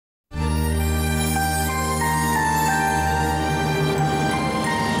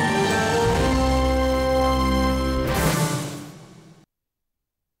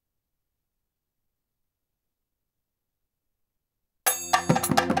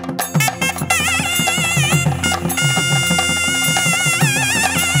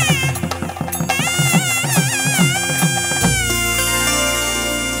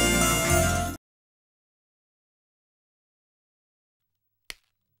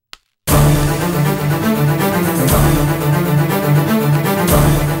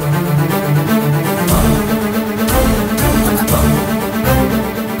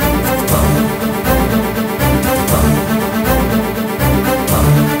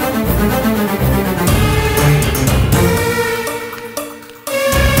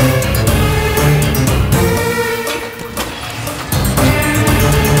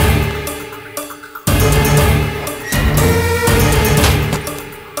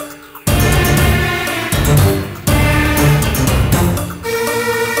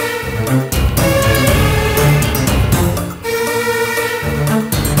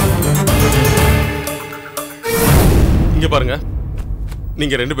பாருங்க,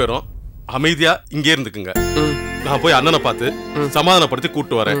 நீங்க 2 பேரும் அமைதியா இங்கே இருந்துக்குங்க. நான் போய் அண்ணனை பார்த்து சமாதானப்படுத்தி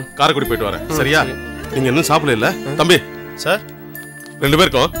கூட்டு வரேன். காரைக்குடி போயிட்டு வரேன். சரியா? நீங்க இன்னும் சாப்பிடல இல்ல தம்பி? சார் 2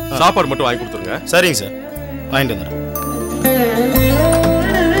 பேருக்கும் சாப்பாடு மட்டும் வாங்கி கொடுத்துருங்க. சரிங்க சார், வாங்கிட்டு வந்துடுறேன்.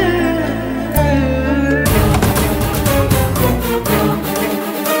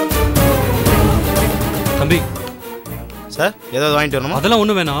 தம்பி சார் ஏதாவது வாங்கிட்டு வரணுமா? அதெல்லாம்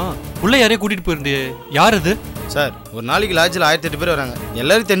ஒன்றும் வேணாம். உள்ள யாரையும் கூட்டிட்டு போயிருந்தே, யார் அது? சார் ஒரு நாளைக்கு லாட்ஜில் 1008 பேர் வராங்க.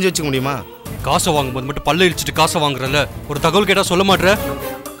 எல்லாரும் தெரிஞ்சு வச்சுக்க முடியுமா? காசை வாங்கும்போது மட்டும் பல்ல இடிச்சிட்டு காசை வாங்குறல, ஒரு தகவல் கேட்டா சொல்ல மாட்டேற.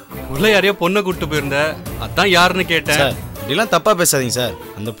 உள்ள யாரையோ பொண்ணை கூப்பிட்டு போயிருந்த, அதான் யாருன்னு கேட்டேன். சார் இப்படிலாம் தப்பாக பேசாதீங்க சார்.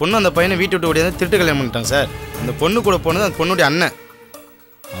 அந்த பொண்ணு அந்த பையனை வீட்டை விட்டு ஓடியாந்து திருட்டு கல்யாணம் பண்ணிட்டாங்க சார். அந்த பொண்ணு கூட போனது அந்த பொண்ணுடைய அண்ணன்.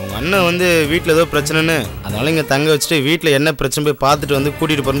 அவங்க அண்ணன் வந்து வீட்டில் ஏதோ பிரச்சனைன்னு அதனால இங்கே தங்க வச்சுட்டு வீட்டில் என்ன பிரச்சனை போய் பார்த்துட்டு வந்து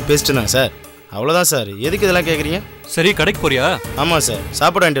கூட்டிகிட்டு போகிறேன்னு பேசிட்டு இருந்தாங்க சார். அவ்வளோதான் சார். எதுக்கு இதெல்லாம் கேட்குறீங்க? சரி, கடைக்கு போறியா? ஆமாம் சார்,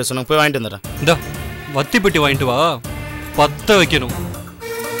 சாப்பாடு வாங்கிட்டு சொன்னாங்க, போய் வாங்கிட்டு வந்துடுறேன். இந்த வத்தி பெட்டி வாங்கிட்டு வா, பத்த வைக்கணும்.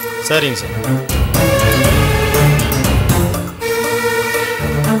 சரிங்க சார்.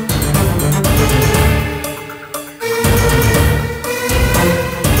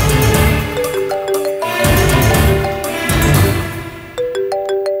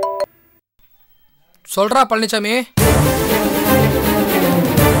 சொல்றா பழனிசாமி.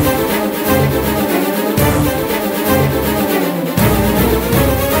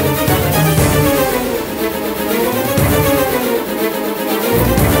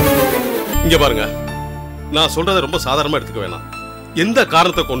 இங்க பாருங்க, நான் சொல்றதை ரொம்ப சாதாரணமா எடுத்துக்க வேணாம். எந்த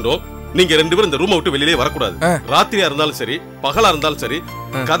காரணத்தை கொண்டும் நீங்க 2 பேரும் இந்த ரூமை விட்டு வெளியிலே வரக்கூடாது. ராத்திரியா இருந்தாலும் சரி, பகலா இருந்தாலும் சரி,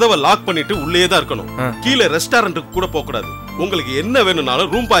 கதவை லாக் பண்ணிட்டு உள்ளே தான் இருக்கணும். கீழே ரெஸ்டாரண்ட்டுக்கு கூட போக கூடாது. உங்களுக்கு என்ன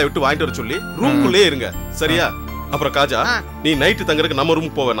வேணும்னாலும் ரூம் பாய் விட்டு வாங்கிட்டு வர சொல்லி ரூம்குள்ளே இருங்க. சரியா? அப்புறம் காஜா, நீ நைட்டு தங்கறதுக்கு நம்ம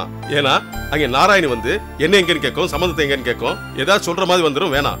ரூமுக்கு போக வேணாம். ஏன்னா அங்க நாராயணி வந்து என்ன எங்கன்னு கேட்கும், சம்பந்தத்தை எங்கன்னு கேட்கும். ஏதாவது சொல்ற மாதிரி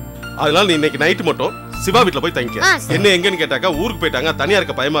வந்துடும், வேணாம். அதனால நீ இன்னைக்கு நைட்டு மட்டும் சிவா வீட்டுல போய் தங்கிக்க. என்ன எங்கன்னு கேட்டாக்கா ஊருக்கு போயிட்டாங்க, தனியா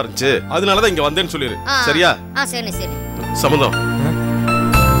இருக்க பயமா இருந்துச்சு, அதனாலதான் இங்க வந்தேன்னு சொல்லிரு. சரியா? சரி சரி. சம்பந்தம்,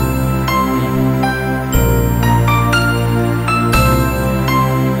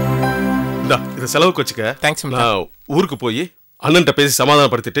 இத செலவுக்கு வச்சுக்க. தேங்க்ஸ். நான் ஊருக்கு போய் அண்ணன்ட்ட பேசி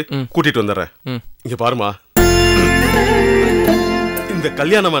சமாதானப்படுத்திட்டு கூட்டிட்டு வந்துடுறேன். இங்க பாருமா, இந்த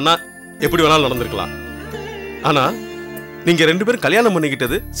கல்யாணம் வேணா எப்படி வேணாலும் நடந்திருக்கலாம். ஆனா நீங்க 2 பேரும் கல்யாணம்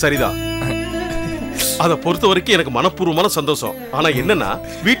பண்ணிக்கிட்டது சரிதான். அதை பொறுத்த வரைக்கும் எனக்கு மனப்பூர்வமான சந்தோஷம். ஆனா என்னன்னா,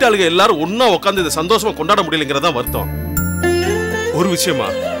 வீட்டாளுங்க எல்லாரும் ஒன்னா உட்காந்து இந்த சந்தோஷமா கொண்டாட முடியலங்கிறதா வருத்தம். ஒரு விஷயமா,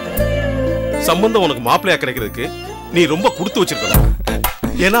 சம்பந்தம் உனக்கு மாப்பிள்ளையா கிடைக்கிறதுக்கு நீ ரொம்ப கொடுத்து வச்சிருக்கணும்.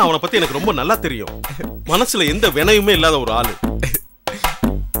 ஏன்னா அவனை பத்தி எனக்கு ரொம்ப நல்லா தெரியும். மனசுல எந்த வினையுமே இல்லாத ஒரு ஆளு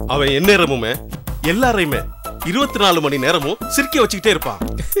அவன். எந்நேரமுமே எல்லாரையுமே 24 மணி நேரமும் சிரிக்க வச்சுக்கிட்டே இருப்பான்.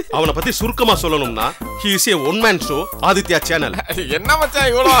 அவனை பத்தி சுருக்கமா சொல்லணும்னா, he is a one man show Aditya channel. என்ன மச்சான்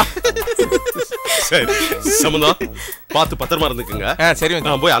இவ்வளோ? சரி சம்பந்தம், பார்த்து பத்திரமா இருந்துக்குங்க. சரி,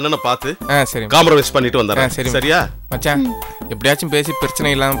 நான் போய் அண்ணனை பார்த்து சரி காம்ப்ரமைஸ் பண்ணிட்டு வந்துடுறேன். சரியா மச்சான்? எப்படியாச்சும் பேசி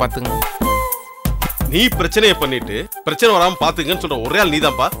பிரச்சனை இல்லாம பாத்துங்க. நீ பிரச்சனையை பண்ணிட்டு பிரச்சனை வராம பாத்துங்கன்னு சொல்ற ஒரே ஆள்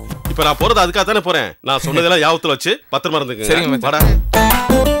நீதான்ப்பா. இப்ப நான் போறது அதுக்காக தானே போறேன். நான் சொன்னதெல்லாம் யாபத்துல வச்சு பத்திரமா இருந்துக்குங்க. சரிங்க வாடா.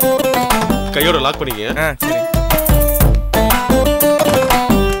 கையோட லாக் பண்ணிக்க. சரி.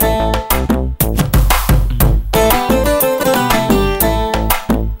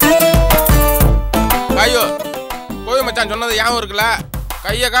 ஐயோ போய் மச்சான் சொன்னது ஞாபகம் இருக்குல்ல?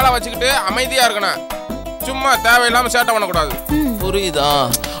 கைய கால வச்சுக்கிட்டு அமைதியா இருக்கணும். சும்மா தேவையில்லாம சேட்டை பண்ணக்கூடாது. புரியுதா?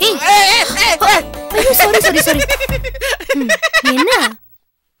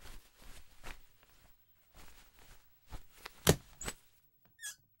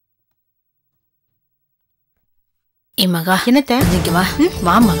 என்ன மகா? என்னத்த இங்க வா.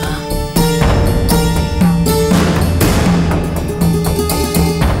 வா மகா.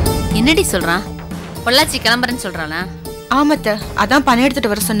 என்னடி சொல்றான்? பொள்ளாச்சி கிளம்புறேன்னு சொல்றானா? ஆமாத்த, அதான் பணம்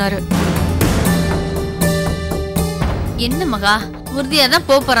எடுத்துட்டு வர சொன்னாரு. என்ன மகா, உறுதியாதான்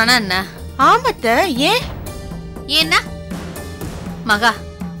போறானா என்ன? ஆமாத்த. ஏன்? ஏன்னா மகா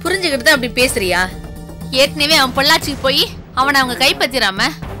புரிஞ்சுக்கிட்டு அப்படி பேசுறியா? ஏற்கனவே அவன் பொள்ளாச்சிக்கு போய் அவனை அவங்க கைப்பற்றிராம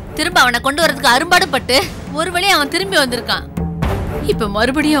திரும்ப அவனை கொண்டு வரதுக்கு அரும்பாடுபட்டு ஒரு வழி அவன் திரும்பி வந்திருக்கான். இப்ப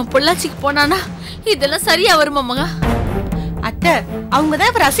மறுபடியும் அவன் பொள்ளாச்சிக்கு போனானா இதெல்லாம் சரியா வருமா மகா? அத்தை, அவங்கதான்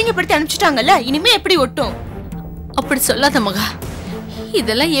இவர் அசிங்கப்படுத்தி அனுப்பிச்சிட்டாங்கல்ல, இனிமே எப்படி ஒட்டும்? அப்படி சொல்லாத மகா,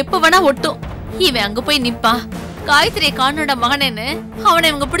 இதெல்லாம் எப்ப வேணா ஒட்டும். இவன் அங்க போய் நிப்பான், காயத்ரியை காணோட மகனேன்னு அவனை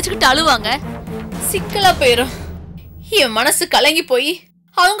இவங்க பிடிச்சுக்கிட்டு அழுவாங்க. சிக்கலா போயிரும். இவன் மனசு கலங்கி போய்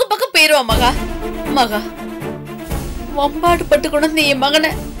அவங்க பக்கம் போயிருவா மகா. மகா வம்பாடு பட்டு கொண்டு என்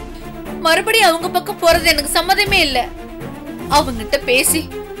மகனை மறுபடியும் அவங்க பக்கம் போறது எனக்கு சம்மதமே இல்ல. அவங்கிட்ட பேசி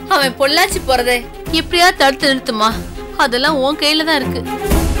அவன் பொள்ளாச்சி போறதை எப்படியா தடுத்து நிறுத்துமா? அதெல்லாம் உன் கையில தான் இருக்கு.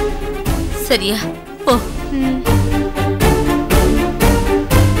 சரியா? போ.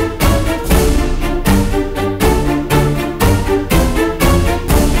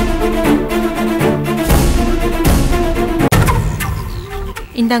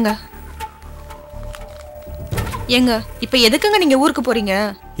 இந்தாங்க. ஏங்க இப்ப எதுக்குங்க நீங்க ஊருக்கு போறீங்க?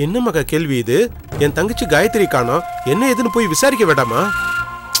 என்ன மகா கேள்வி இது? என் தங்கச்சி காயத்ரி காணோம், என்ன ஏதுன்னு போய் விசாரிக்க வேண்டாமா?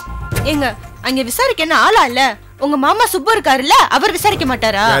 ஏங்க அங்க விசாரிக்க என்ன ஆளா இல்ல? உங்க மாமா சுப்பு இருக்காருல்ல, அவர் விசாரிக்க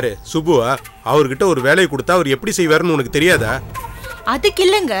மாட்டாரா? யாரு சுப்புவா? அவர்கிட்ட ஒரு வேலையை கொடுத்தா அவர் எப்படி செய்வாருன்னு உனக்கு தெரியாதா? அதுக்கு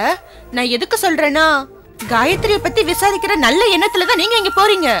இல்லங்க, நான் எதுக்கு சொல்றேன்னா காயத்ரிய பத்தி விசாரிக்கிற நல்ல எண்ணத்துலதான் நீங்க இங்க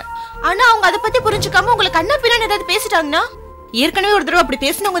போறீங்க. ஆனா அவங்க அதை பத்தி புரிஞ்சுக்காம உங்களுக்கு கண்ணா பின்னான்னு ஏதாவது பேசிட்டாங்கன்னா, ஏற்கனவே ஒரு தடவை அப்படி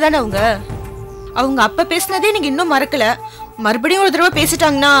பேசினவங்க தானே அவங்க அப்ப பேசினதே நீங்க இன்னும் மறக்கல, மறுபடியும் ஒரு தடவை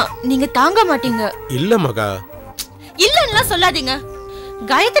பேசிட்டாங்கன்னா நீங்க தாங்க மாட்டீங்க. இல்ல மகா. இல்லன்னா சொல்லாதீங்க.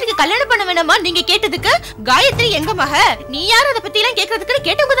 காயத்ரிக்கு கல்யாணம் பண்ண வேணாமா நீங்க கேட்டதுக்கு, காயத்ரி எங்க மக, நீ யார் அதை பத்தி எல்லாம் கேக்குறதுக்கு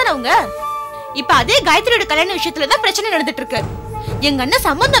கேட்டவங்க தானே அவங்க. இப்ப அதே காயத்ரியோட கல்யாண விஷயத்துலதான் பிரச்சனை நடந்துட்டு இருக்கு. எங்க அண்ணன்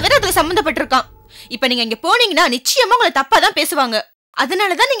சம்பந்தம் வேற அதுல சம்பந்தப்பட்டிருக்கான். இப்ப நீங்க இங்க போனீங்கன்னா நிச்சயமா உங்களை தப்பா தான் பேசுவாங்க.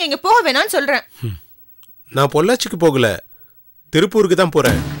 அதனாலதான் நீங்க இங்க போக வேணாம்னு சொல்றேன். நான் பொள்ளாச்சிக்கு போகல, திருப்பூருக்கு தான்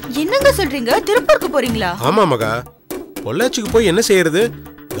போறேன். என்னங்க சொல்றீங்க? திருப்பூருக்கு போறீங்களா? ஆமா மகா. பொள்ளாச்சிக்கு போய் என்ன செய்யறது?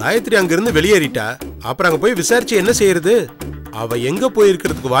 காயத்ரி அங்கிருந்து வெளியேறிட்டா, அப்புறம் அங்க போய் விசாரிச்சு என்ன செய்யறது? அவ எங்க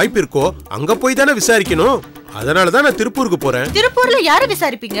போயிருக்கிறதுக்கு வாய்ப்பு இருக்கோ அங்க போய் தானே விசாரிக்கணும். அதனாலதான் நான் திருப்பூருக்கு போறேன். திருப்பூர்ல யார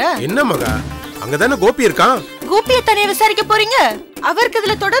விசாரிப்பீங்க? என்ன மகா, அங்கதானே கோபி இருக்கான். கோபியை தானே விசாரிக்க போறீங்க? அவருக்கு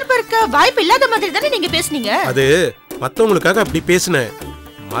இதுல தொடர்பு இருக்க வாய்ப்பு இல்லாத மாதிரி தானே நீங்க பேசுனீங்க. அது மத்தவங்களுக்காக அப்படி பேசினேன்.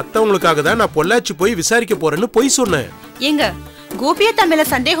 மத்தவங்களுக்காக தான் நான் பொள்ளாச்சி போய் விசாரிக்க போறேன்னு பொய் சொன்னேன். ஏங்க கோபியை தமிழ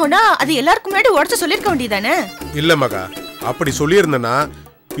சந்தேகம்னா அது எல்லாருக்கும் முன்னாடி உடச்சு சொல்லிருக்க வேண்டியதானே? இல்ல மகா, அப்படி சொல்லியிருந்தனா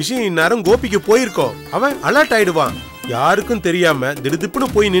விஷயம் இந்நேரம் கோபிக்கு போயிருக்கோம். அவன் அலர்ட் ஆயிடுவான். யாருக்கும் தெரியாம திடுதிப்புன்னு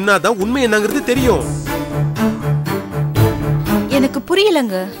போய் நின்னாதான் உண்மை என்னங்கிறது தெரியும். எனக்கு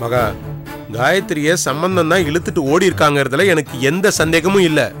புரியலங்க மகா. காயத்ரிய சம்பந்தம் தான் இழுத்துட்டு ஓடி இருக்காங்கிறதுல எனக்கு எந்த சந்தேகமும்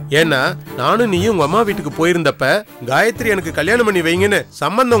இல்ல. ஏன்னா நானும் நீயும் உங்க அம்மா வீட்டுக்கு போயிருந்தப்ப காயத்ரி எனக்கு கல்யாணம் பண்ணி வைங்கன்னு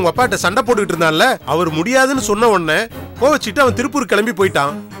சம்பந்தம் உங்க அப்பாட்ட சண்டை போட்டுக்கிட்டு இருந்தான்ல, அவர் முடியாதுன்னு சொன்ன உடனே கோவச்சிட்டு அவன் திருப்பூர் கிளம்பி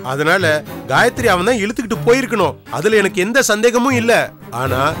போயிட்டான். அதனால காயத்ரி அவன் தான் இழுத்துக்கிட்டு போயிருக்கணும். அதுல எனக்கு எந்த சந்தேகமும் இல்ல.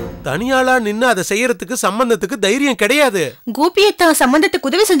 ஆனா தனியாளா நின்னு அதை செய்யறதுக்கு சம்பந்தத்துக்கு தைரியம் கிடையாது. கோபியை தான் சம்பந்தத்துக்கு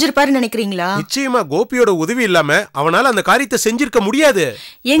உதவி செஞ்சிருப்பாருன்னு நினைக்கிறீங்களா? நிச்சயமா கோபியோட உதவி இல்லாம அவனால அந்த காரியத்தை செஞ்சிருக்க முடியாது.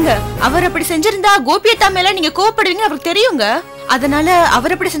 ஏங்க அவர் அப்படி செஞ்சிருந்தா கோபியத்தா மேல நீங்க கோவப்படுவீங்க அவருக்கு தெரியுங்க. அதனால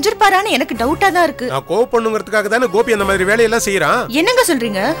அவர் அப்படி செஞ்சிருப்பாரான்னு எனக்கு டவுட்டா தான் இருக்கு. நான் கோவப்பண்ணுங்கிறதுக்காக தானே கோபி அந்த மாதிரி வேலையெல்லாம் செய்யறான். என்னங்க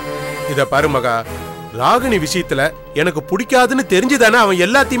சொல்றீங்க? இத பாரு மகா, ராகினி விஷயத்துல எனக்கு பிடிக்காதுன்னு தெரிஞ்சுதானே அவன்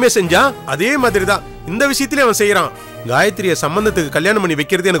எல்லாத்தையுமே செஞ்சான். அதே மாதிரிதான் இந்த விஷயத்திலே அவன் செய்யறான். காயத்ரிய சம்பந்தத்துக்கு கல்யாணம் பண்ணி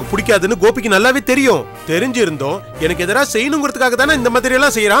வைக்கிறது எனக்கு பிடிக்காதுன்னு கோபிக்கு நல்லாவே தெரியும். தெரிஞ்சிருந்தோம் எனக்கு எதிராக செய்யணுங்கிறதுக்காக தானே இந்த மாதிரி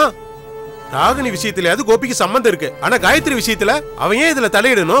எல்லாம் செய்யறான். ராகினி விஷயத்திலயாவது கோபிக்கு சம்பந்தம் இருக்கு. ஆனா காயத்ரி விஷயத்துல அவன் ஏன் இதுல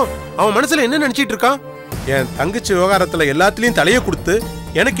தலையிடணும்? அவன் மனசுல என்ன நினைச்சிட்டு இருக்கான்? என் தங்கச்சி விவகாரத்துல எல்லாத்துலயும் தலைய கொடுத்து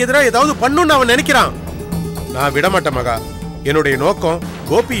எனக்கு எதிராக ஏதாவது பண்ணுன்னு அவன் நினைக்கிறான். நான் விடமாட்டேன் மகா. என்னுடைய நோக்கம்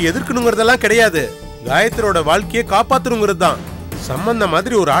கோபி எதிர்க்கணுங்கிறதெல்லாம் கிடையாது. காயத்ரியோட வாழ்க்கையை காப்பாத்தணுங்கிறது தான். சம்பந்தம்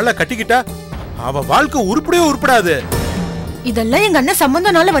மாதிரி ஒரு ஆளை கட்டிக்கிட்டா அவ வாழ்க்கை உருப்படியே உருப்படாது. இதெல்லாம் எங்க அண்ணன்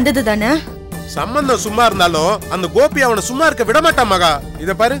சம்பந்தனால வந்தது தானே. சம்பந்தம் சும்மா இருந்தாலும் அந்த கோபி அவனை சும்மா இருக்க விட மாட்டான் மகா.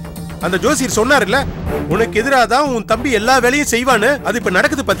 இத பாரு, அந்த ஜோசியர் சொன்னார்ல, உனக்கு எதிராக தான் உன் தம்பி எல்லா வேலையும் செய்வான்னு. அது இப்ப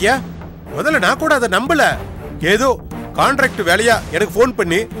நடக்குது பாத்தியா? முதல்ல நான் கூட அதை நம்பல. ஏதோ கான்ட்ராக்ட் வேலையா எனக்கு போன்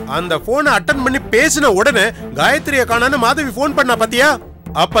பண்ணி அந்த போனை அட்டன் பண்ணி பேசின உடனே காயத்ரியை காணான்னு மாதவி போன் பண்ணா பாத்தியா?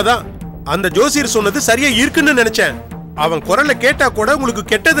 அப்பதான் அந்த ஜோசியர் சொன்னது சரியா இருக்குன்னு நினைச்சேன். அவன் குரலை கேட்டா கூட உங்களுக்கு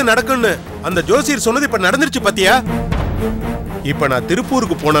கெட்டது நடக்கும்னு அந்த ஜோசியர் சொன்னது இப்ப நடந்துருச்சு பாத்தியா? இப்ப நான்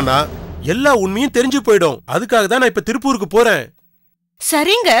திருப்பூருக்கு போனேன்னா எல்லா உண்மையும் தெரிஞ்சு போயிடும். அதுக்காக தான் நான் இப்ப திருப்பூருக்கு போறேன்.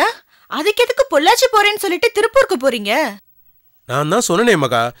 சரிங்க, அதுக்கு எதுக்கு பொள்ளாச்சி போறேன்னு சொல்லிட்டு திருப்பூருக்கு போறீங்க? நான் தான் சொன்னனே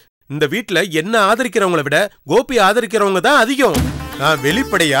மகா, இந்த வீட்டுல என்ன ஆதரிக்கிறவங்களை விட கோபி ஆதரிக்கிறவங்க தான் அதிகம். நான்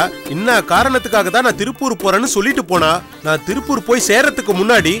வெளிப்படையா இன்ன காரணத்துக்காக தான் நான் திருப்பூர் போறேன்னு சொல்லிட்டு போனா, நான் திருப்பூர் போய் சேர்றதுக்கு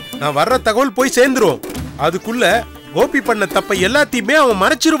முன்னாடி நான் வர்ற தகவல் போய் சேர்ந்துரும். அதுக்குள்ள கோபி பண்ண தப்ப எல்லாத்தையுமே அவன்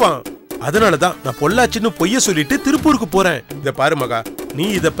மறைச்சிருவான். அதனாலதான் நான் பொள்ளாச்சின்னு பொய்ய சொல்லிட்டு திருப்பூருக்கு போறேன். இத பாரு மகா, நீ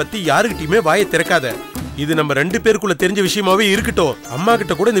இத பத்தி யாருகிட்டயுமே வாயை திறக்காத. இது நம்ம 2 பேருக்குள்ள தெரிஞ்ச விஷயமாவே இருக்கட்டும். அம்மா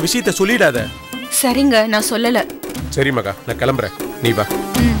கிட்ட கூட இந்த விஷயத்த சொல்லிடாத. சரிங்க, நான் சொல்லல. சரி மகா, நான் கிளம்புறேன், நீ வா.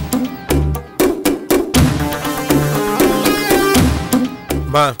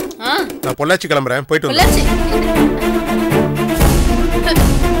 மா, நான் பொள்ளாச்சி கிளம்புறேன், போயிட்டு பொள்ளாச்சி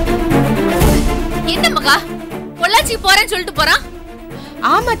என்ன மகா, பொள்ளாச்சி போறேன்னு சொல்லிட்டு போறான்?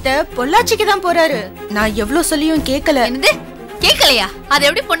 ஆமாத்த, பொள்ளாச்சிக்கு தான் போறாரு. நான் எவ்வளவு சொல்லியும் கேட்கல. என்னது கேட்கலையா? அது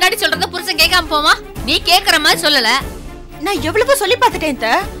எப்படி பொண்டாடி சொல்றத புருஷன் கேட்காம போமா? நீ கேக்குற மாதிரி சொல்லல. நான் எவ்வளவு சொல்லி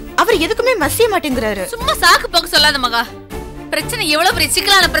பார்த்துட்டேன். அவர் எதுக்குமே மசிய மாட்டேங்கிறாரு. சும்மா சாக்கு போக்கு சொல்லாத மகா. பிரச்சனை எவ்வளவு பெரிய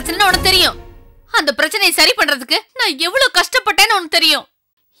சிக்கலான பிரச்சனைன்னு உனக்கு தெரியும். அந்த பிரச்சனையை சரி பண்றதுக்கு நான் எவ்வளவு கஷ்டப்பட்டேன்னு உனக்கு தெரியும்.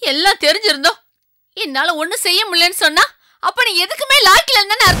 எல்லாம் தெரிஞ்சிருந்தோம் என்னால ஒண்ணும் செய்ய முடியலன்னு சொன்னா அப்ப நீ எதுக்குமே லாக்கில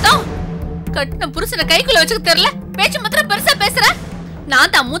இருந்தானே அர்த்தம். கட்டின புருஷனை கைக்குள்ள வச்சுக்க தெரியல, பேச்சு மாத்திரம் பெருசா பேசுற.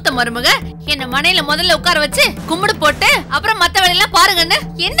 நான் தான் மூத்த மருமக. என்ன மனையில முதல்ல உட்கார வச்சு கும்பிடு போட்டு அப்புறம் மத்த வேலையெல்லாம் பாருங்கன்னு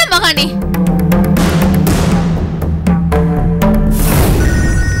என்ன மகானி?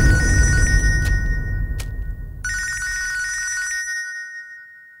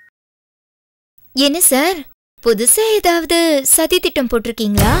 என்ன சார், புதுசா ஏதாவது சதி திட்டம்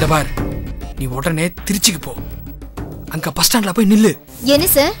போட்டிருக்கீங்களா? பார், நீ உடனே திருச்சிக்கு போ. அங்க பஸ் ஸ்டாண்ட்ல போய் நில்லு. என்ன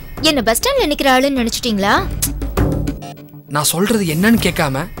சார், என்ன பஸ் ஸ்டாண்ட்ல நிக்கிற ஆளுன்னு நினைச்சிட்டீங்களா? நான் சொல்றது என்னன்னு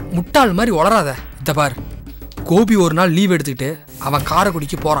கேட்காம முட்டாள் மாதிரி உளராத. இந்த பார், கோபி ஒரு நாள் லீவ் எடுத்துக்கிட்டு அவன்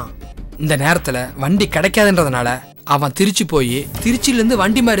காரைக்குடிக்கு போறான். இந்த நேரத்துல வண்டி கிடைக்காதுன்றதுனால அவன் திருச்சி போய் திருச்சியிலேருந்து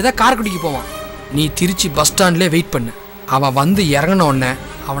வண்டி மாதிரி தான் காரைக்குடிக்கு போவான். நீ திருச்சி பஸ் ஸ்டாண்ட்லேயே வெயிட் பண்ணு. அவன் வந்து இறங்கின உடனே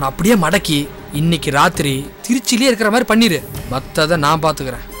அவனை அப்படியே மடக்கி இன்னைக்கு ராத்திரி திருச்சிலே இருக்கிற மாதிரி பண்ணிரு. மத்தத நான்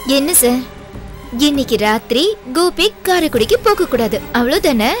பாத்துக்கிறேன். என்ன சார், இன்னைக்கு ராத்திரி கோபி காரைக்குடிக்கு போக கூடாது,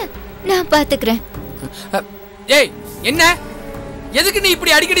 அவ்வளவுதானே? நான் பாத்துக்கிறேன். ஏய், என்ன எதுக்கு நீ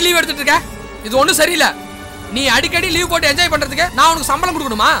இப்படி அடிக்கடி லீவ் எடுத்துட்டு இருக்க? இது ஒண்ணும் சரியில்லை. நீ அடிக்கடி லீவ் போட்டு என்ஜாய் பண்றதுக்கு நான் உனக்கு சம்பளம்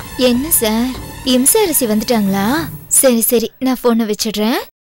கொடுக்கணுமா? என்ன சார், இம்சாரசி வந்துட்டாங்களா? சரி சரி, நான் போனை வச்சிடுறேன்.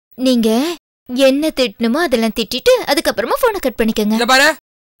 நீங்க என்ன திட்டணுமோ அதெல்லாம் திட்டிட்டு அதுக்கப்புறமா போனை கட் பண்ணிக்கங்க. பாரு,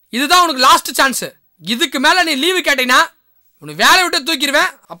 இதுதான் உனக்கு லாஸ்ட் சான்ஸ். இதுக்கு மேல நீ லீவு கேட்டீங்கன்னா உனக்கு வேலையை விட்டு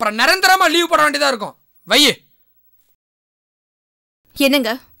தூக்கிடுவேன். அப்புறம் நிரந்தரமா லீவ் போட வேண்டியதா இருக்கும். வையே.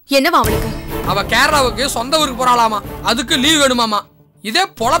 என்னங்க, என்னவா அவளுக்கு? அவ கேரளாவுக்கு சொந்த ஊருக்கு போறாளாமா, அதுக்கு லீவ் வேணுமாமா. இதே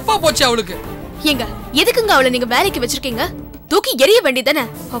பொழப்பா போச்சு அவளுக்கு. ஏங்க, எதுக்குங்க அவளை நீங்க வேலைக்கு வச்சிருக்கீங்க? தூக்கி எரிய வேண்டியதானே?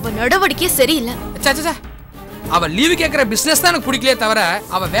 அவ நடவடிக்கையே சரியில்லை. அவ லீவு கேட்கிற பிசினஸ் தான் எனக்கு பிடிக்கலையே தவிர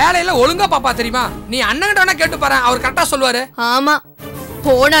அவ வேலையில ஒழுங்கா பாப்பா. தெரியுமா? நீ அண்ணன் வேணா கேட்டு பாரு, அவர் கரெக்டா சொல்லுவாரு. ஆமா,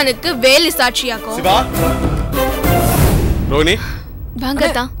 போனானுக்கு வேலி சாட்சியாக்கும். சிவா, ரோனி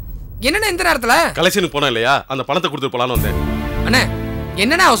வாங்கதான். என்னன்னா இந்த நேரத்துல கலெக்ஷனுக்கு போனா இல்லையா, அந்த பணத்தை கொடுத்து போலான்னு வந்தேன். அண்ணே,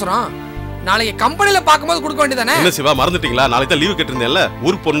 என்னன்னா அவசரம்? நாளைக்கு கம்பெனில பாக்கும்போது கொடுக்க வேண்டியதானே? என்ன சிவா, மறந்துட்டீங்களா? நாளைக்கு தான் லீவு கேட்டிருந்தேன்ல,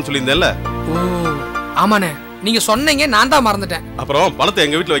 ஊருக்கு போறேன்னு சொல்லியிருந்தேன்ல. ஓ ஆமாண்ணே, நீங்க சொன்னீங்க, நான் தான் மறந்துட்டேன். அப்புறம் பணத்தை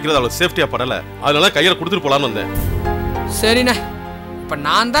எங்க வீட்டுல வைக்கிறது அவ்வளவு சேஃப்டியா படல, அதனால கையில கொடுத்துட்டு போலான்னு வந்தேன். சரிண்ணே, இப்ப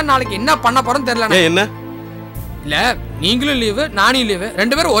நான் தான் நாளைக்கு என்ன பண்ண போறேன்னு தெரியல. என்ன இல்ல, நீங்களும் லீவு நானும் லீவு,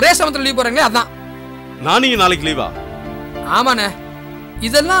 ரெண்டு பேரும் ஒரே சமயத்துல லீவ் போறீங்களே, அதான். நானும் நாளைக்கு லீவா? ஆமாண்ணே.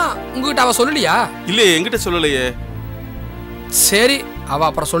 இதெல்லாம் உங்ககிட்ட அவ சொல்லலையா? இல்லையே, என்கிட்ட சொல்லலையே. சரி, அவ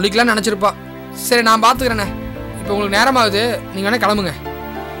அப்புறம் சொல்லிக்கலாம்னு நினைச்சிருப்பா. சரி, நான் பாத்துக்கிறேண்ணே. இப்போ உங்களுக்கு நேரமாகுது, நீங்க வேணா கிளம்புங்க.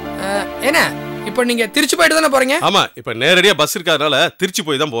 என்ன, இப்போ நீங்க திருச்சி போயிட்டு தானே போறீங்க? ஆமா, இப்ப நேரடியா பஸ் இருக்கிறதுனால திருச்சி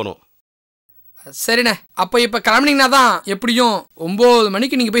போய் தான் போகணும். சரிண்ணே, அப்போ இப்போ கிளம்புனீங்கன்னா தான் எப்படியும் 9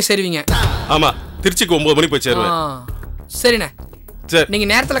 மணிக்கு நீங்க போய் சேருவீங்க. ஆமா, திருச்சிக்கு 9 மணிக்கு போய் சேருவேன். சரிண்ணே, சரி, நீங்க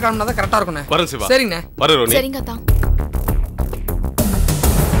நேரத்துல கிளம்பினா தான் கரெக்டா இருக்கும்ண்ணே. வரேன் சிவா. சரிங்கண்ணே. வரேன் ரோனி. சரிங்க தான்.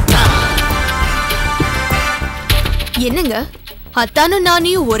 என்னங்க, அத்தானும்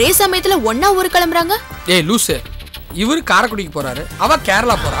நானியும் ஒரே சமயத்துல ஒன்னா ஊரு கிளம்புறாங்க? ஏய் லூசு, இவரு காரைக்குடிக்கு போறாரு, அவ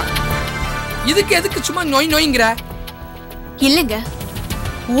கேரளா போறா. இதுக்கு எதுக்கு சும்மா நோய் நோய்ங்கிற? இல்லங்க,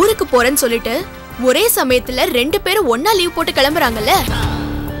 ஊருக்கு போறேன்னு சொல்லிட்டு ஒரே சமயத்துல 2 பேரும் ஒன்னா லீவ் போட்டு கிளம்புறாங்கல்ல,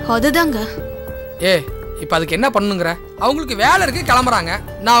 அதுதாங்க. ஏ, இப்ப அதுக்கு என்ன பண்ணுங்கிற? அவங்களுக்கு வேலை இருக்கு, கிளம்புறாங்க.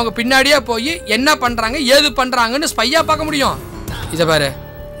 நான் அவங்க பின்னாடியே போய் என்ன பண்றாங்க ஏது பண்றாங்கன்னு ஸ்பையா பார்க்க முடியும்? இத பாரு,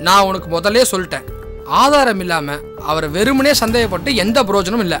 நான் உனக்கு முதல்ல சொல்லிட்டேன், ஆதாரம் இல்லாம அவரை வெறுமனே சந்தேகப்பட்டு எந்த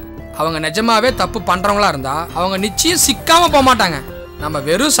பிரயோஜனமும் இல்லை. அவங்க நிஜமாவே தப்பு பண்றவங்களா இருந்தா அவங்க நிச்சயம் சிக்காம போக மாட்டாங்க. நம்ம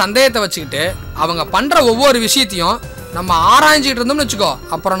வெறும் சந்தேகத்தை வச்சுக்கிட்டு அவங்க பண்ற ஒவ்வொரு விஷயத்தையும் நம்ம ஆராய்ஞ்சிட்டு இருந்தோம்னு வச்சுக்கோ,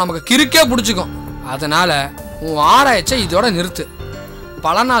 அப்புறம் நமக்கு கிறுக்கே பிடிச்சிக்கும். அதனால உன் ஆராய்ச்சை இதோட நிறுத்து.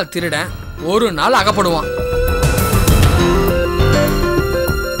 பல நாள் திருடன் ஒரு நாள் அகப்படுவான்.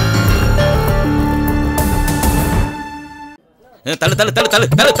 தள்ளு தள்ளு தள்ளு தள்ளு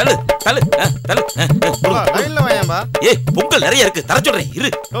தள்ளு தள்ளு தள்ளு தள்ளு. லைன்ல வாயாம்பா. ஏய், பொங்கல் நிறைய இருக்கு, தர சொல்றேன் இரு.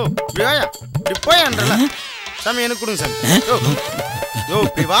 ஓ வாயா, இப்படி போயான்றல. சாமி எனக்கு கொடுங்க சாமி. யோ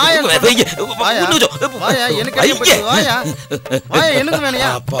இப்படி வாயா. வாயா வாயா, எனக்கு அடிபட்டு வாயா. வாயா, எனக்கு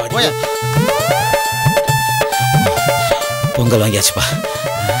வேணையா? போயா. பொங்கல் வாங்கியாச்சுப்பா.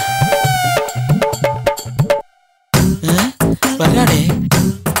 வராடே.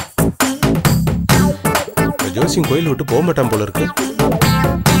 ஜோசியம் கோயில் விட்டு போக மாட்டான் போல இருக்கு.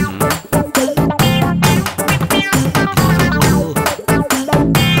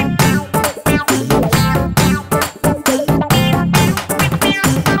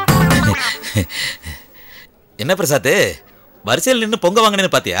 என்ன பிரசாத், வரிசையில் நின்று பொங்க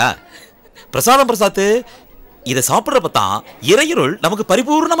வாங்கினேன்னு பாத்தியா? பிரசாதம் பிரசாத், இதை சாப்பிடுறப்பதான் இறையுருள் நமக்கு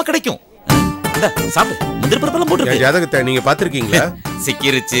பரிபூர்ணமா கிடைக்கும். சாப்பிடு. முந்திரி பருப்பு போட்டு ஜாதகத்தை நீங்க பாத்திருக்கீங்களா?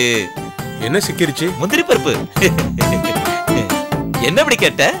 சிக்கிருச்சு. என்ன சிக்கிருச்சு? முந்திரி பருப்பு. என்ன இப்படி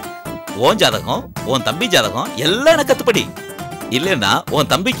கேட்ட? உன் ஜாதகம் உன் தம்பி ஜாதகம் எல்லாம் எனக்கு கத்துப்படி. இல்லன்னா உன்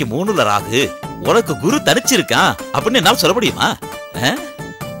தம்பிக்கு 3ல ராகு, உனக்கு குரு தனிச்சிருக்கான் அப்படின்னு என்னால சொல்ல முடியுமா?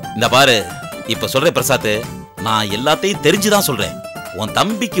 இந்த பாரு, இப்ப சொல்றேன் பிரசாத், நான் எல்லாத்தையும் தெரிஞ்சுதான் சொல்றேன். உன்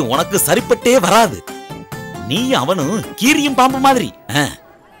தம்பிக்கு உனக்கு சரிப்பட்டே வராது. நீ அவனும் கீரியும் பாம்பு மாதிரி.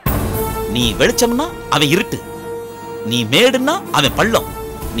 நீ வெளிச்சம்னா அவன் இருட்டு, நீ மேடுன்னா அவன் பள்ளம்,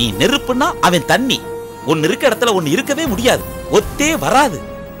 நீ நெருப்புன்னா அவன் தண்ணி. ஒன்னு இருக்க இடத்துல ஒன்னு இருக்கவே முடியாது, ஒத்தே வராது.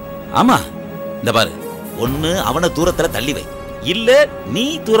 ஆமா, இந்த பாரு, ஒன்னு அவனை தூரத்துல தள்ளி வை, இல்ல நீ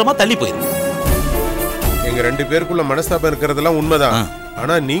தூரமா தள்ளி போயிரு. எங்க 2 பேருக்குள்ள மனஸ்தாபம் இருக்கிறதெல்லாம் உண்மைதான்.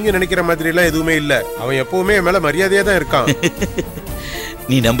 ஆனா நீங்க நினைக்கிற மாதிரி எல்லாம் எதுவுமே இல்ல. அவன் எப்பவுமே என் மேல மரியாதையா தான் இருக்கான்.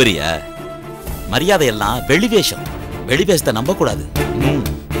 நீ நம்புறியா? மரியாதை எல்லாம் வெளிவேஷம். வெளிவேஷத்தை நம்ப கூடாது,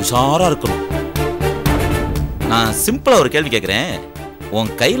 உஷாரா இருக்கணும். நான் சிம்பிளா ஒரு கேள்வி கேட்கிறேன்.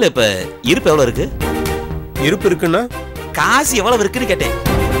 உன் கையில இப்ப இருப்பு எவ்வளவு இருக்கு? இருப்பு இருக்குன்னா காசு எவ்வளவு இருக்குன்னு கேட்டேன்.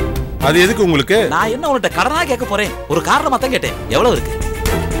 அது எதுக்கு உங்களுக்கு? நான் என்ன உன்கிட்ட கடனா கேட்க போறேன், ஒரு காரணமா தான் கேட்டேன். எவ்வளவு இருக்கு?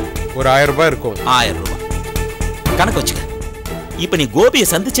 ஒரு 1000 ரூபாய் இருக்கும். 1000 ரூபாய் கணக்கு வச்சுக்க. இப்ப நீ கோபியை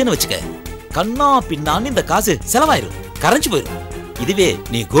சந்திச்சேன்னு வச்சுக்க, கண்ணா பின்னான்னு இந்த காசு செலவாயிரும், கரைஞ்சு போயிரும். இதுவே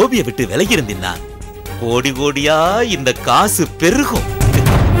நீ கோபியை விட்டு விலகி இருந்தீன்னா கோடி கோடியா இந்த காசு பெருகும்.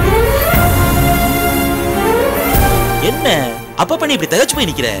 என்ன அப்ப நீ இப்படி தகச்சு போய்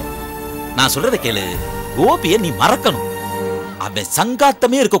நிக்கிற? நான் சொல்றத கேளு. கோபியை நீ மறக்கணும். அவன்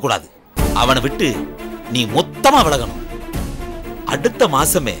சங்காத்தமே இருக்க கூடாது. அவனை விட்டு நீ மொத்தமா விலகணும். அடுத்த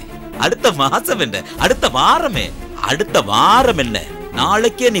மாசமே, அடுத்த மாசம் என்ன, அடுத்த வாரமே, அடுத்த வாரம் என்ன,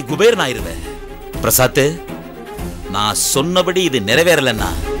 நாளைக்கே நீ குபேரன் ஆயிருவ. பிரசாத், நான் சொன்னபடி இது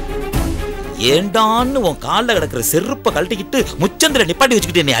நிறைவேறலன்னா ஏண்டான்னு உன் காலில் கிடக்கிற செருப்பை கழட்டிக்கிட்டு முச்சந்திர நிப்பாட்டி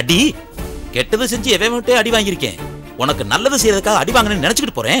வச்சுக்கிட்டு நீ அடி. கெட்டது செஞ்சு எவன்ட்டே அடி வாங்கியிருக்கேன். உனக்கு நல்லது செய்யறதுக்காக அடி வாங்கணும்னு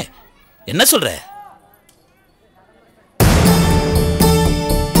நினைச்சுக்கிட்டு போறேன். என்ன சொல்ற?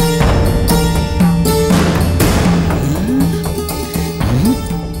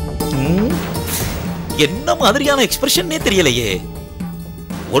 என்ன மாதிரியான எக்ஸ்பிரஷனே தெரியலையே.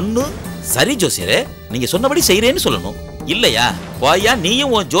 ஒண்ணு சரி ஜோசியரே, நீங்க சொன்னபடி செய்யறேன்னு சொல்லணும். இல்லையா போயா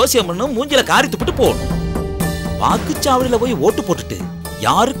நீயும் உன் ஜோசியம் மூஞ்சில காரி துப்பிட்டு போகணும். வாக்குச்சாவடியில போய் ஓட்டு போட்டுட்டு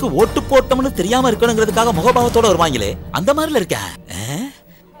யாருக்கு ஓட்டு போட்டோம்னு தெரியாம இருக்கணுங்கிறதுக்காக முகபாவத்தோட வருவாங்களே, அந்த மாதிரில இருக்க.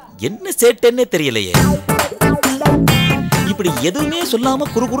 என்ன சேட்டன்னே தெரியலையே. இப்படி எதுவுமே சொல்லாம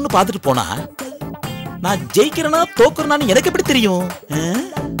குறுகுறுன்னு பாத்துட்டு போனா நான் ஜெயிக்கிறேனா தோக்குறேனான்னு எனக்கு எப்படி தெரியும்?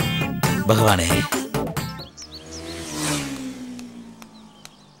 பகவானே,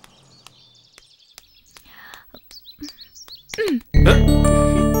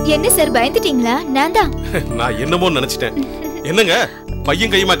 என்ன சார் பயந்துட்டீங்களா? நான் தான். நான் என்னமோ நினைச்சிட்டேன். என்னங்க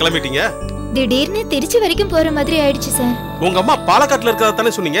பையன் கையுமா கிளம்பிட்டீங்க? திடீர்னு திருச்சி வரைக்கும் போற மாதிரி ஆயிடுச்சு சார். உங்க அம்மா பாலக்காட்டுல இருக்கறதா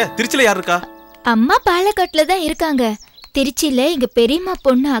தானே சொன்னீங்க? திருச்சில யார் இருக்கா? அம்மா பாலக்காட்டுல தான் இருக்காங்க. திருச்சியில எங்க பெரியம்மா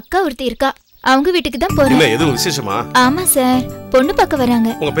பொண்ணு அக்கா ஒருத்தி இருக்கா, அவங்க வீட்டுக்கு தான் போறேன். இல்ல எதுவும் விசேஷமா? ஆமா சார், பொண்ணு பார்க்க வராங்க.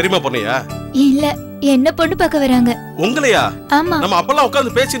 உங்க பெரியம்மா பொண்ணையா? இல்ல, என்ன பொண்ணு பார்க்க வராங்க. உங்களையா? ஆமா. நம்ம அப்பெல்லாம்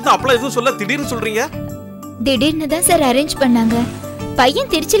உட்கார்ந்து பேசிட்டு அப்பலாம் எதுவும் சொல்ல திடீர்னு சொல்றீங்க? திடீர்னு தான் சார் அரேஞ்ச் பண்ணாங்க. பையன்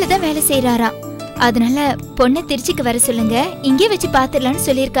திருச்சியில தான் வேலை செய்யறாராம். அதனால பொண்ணு திருச்சிக்கு வர சொல்லுங்க, இங்கே வச்சு பாத்துடலாம்னு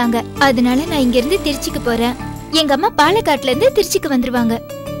சொல்லிருக்காங்க. அதனால நான் இங்க இருந்து திருச்சிக்கு போறேன். எங்க அம்மா பாலக்காட்டுல இருந்து திருச்சிக்கு வந்துருவாங்க.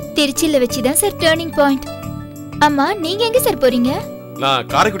 திருச்சியில வச்சுதான் சார் டர்னிங் பாயிண்ட். அம்மா, நீங்க எங்க சார் போறீங்க? நான்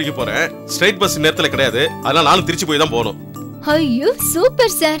காரைக்குடிக்கு போறேன். ஸ்ட்ரைட் பஸ் நேரத்துல கிடையாது, அதனால நானும் திருச்சி போய் தான் போகணும். ஐயோ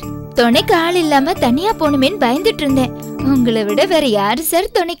சூப்பர் சார். துணைக்கு ஆள் இல்லாம தனியா போகணுமேன்னு பயந்துட்டு இருந்தேன். உங்களை விட வேற யாரு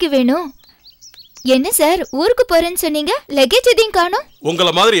சார் துணைக்கு வேணும்? என்ன சார் ஊருக்கு போறேன்னு சொன்னீங்க, லக்கேஜ் எதையும் காணோம்?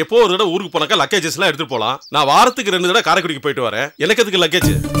 உங்களை மாதிரி எப்போ ஒரு தடவை ஊருக்கு போனாக்கா லக்கேஜஸ் எல்லாம் எடுத்துட்டு போலாம். நான் வாரத்துக்கு 2 தடவை காரைக்குடிக்கு போயிட்டு வரேன். எனக்கு எதுக்கு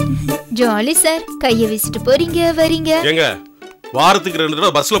லக்கேஜ்? ஜாலி சார், கைய வீசிட்டு போறீங்க வரீங்க. எங்க வாரத்துக்கு 2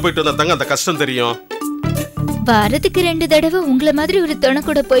 தடவை பஸ்ல போயிட்டு வந்தா தாங்க அந்த கஷ்டம் தெரியும். வாரத்துக்கு 2 தடவை உங்களை மாதிரி ஒரு துணை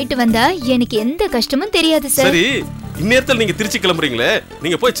கூட போயிட்டு வந்தா எனக்கு எந்த கஷ்டமும் தெரியாது சார். சரி, இந்நேரத்துல நீங்க திருச்சி கிளம்புறீங்களே,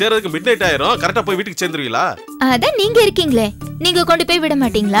 நீங்க போய் சேர்றதுக்கு மிட் நைட் ஆயிரும். கரெக்டா போய் வீட்டுக்கு சேர்ந்துருவீங்களா? அதான் நீங்க இருக்கீங்களே, நீங்க கொண்டு போய் விட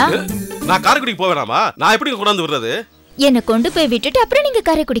மாட்டீங்களா? நான் காரைக்குடிக்கு போவேனாமா? நான் எப்படி கொண்டாந்து விடுறது? என்ன கொண்டு போய் விட்டுட்டு அப்புறம் நீங்க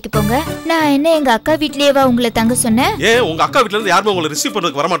காரைக்குடிக்கு போங்க. நான் என்ன எங்க அக்கா வீட்லயேவா உங்களை தங்க சொன்னேன்? ஏன் உங்க அக்கா வீட்ல இருந்து யாருமே உங்களை ரிசீவ்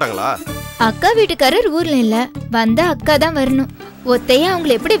பண்றதுக்கு வர மாட்டாங்களா? அக்கா வீட்டுக்காரர் ஊர்ல இல்ல, வந்தா அக்கா தான் வரணும். ஒத்தையா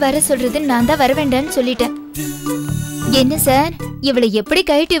அவங்களை எப்படி வர சொல்றதுன்னு நான் தான் வர வேண்டாம்னு சொல்லிட்டேன். என்ன சார், இவளை எப்படி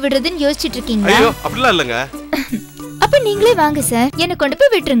கழட்டி விடுறதுன்னு யோசிச்சுட்டு இருக்கீங்களா? ஐயோ அப்படிலாம் இல்லங்க. அப்ப நீங்களே வாங்க சார், என்ன கொண்டு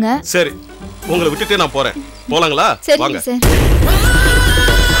போய் விட்டுருங்க. சரி, உங்களை விட்டுட்டே நான் போறேன். போலாங்களா? சரிங்க சார்.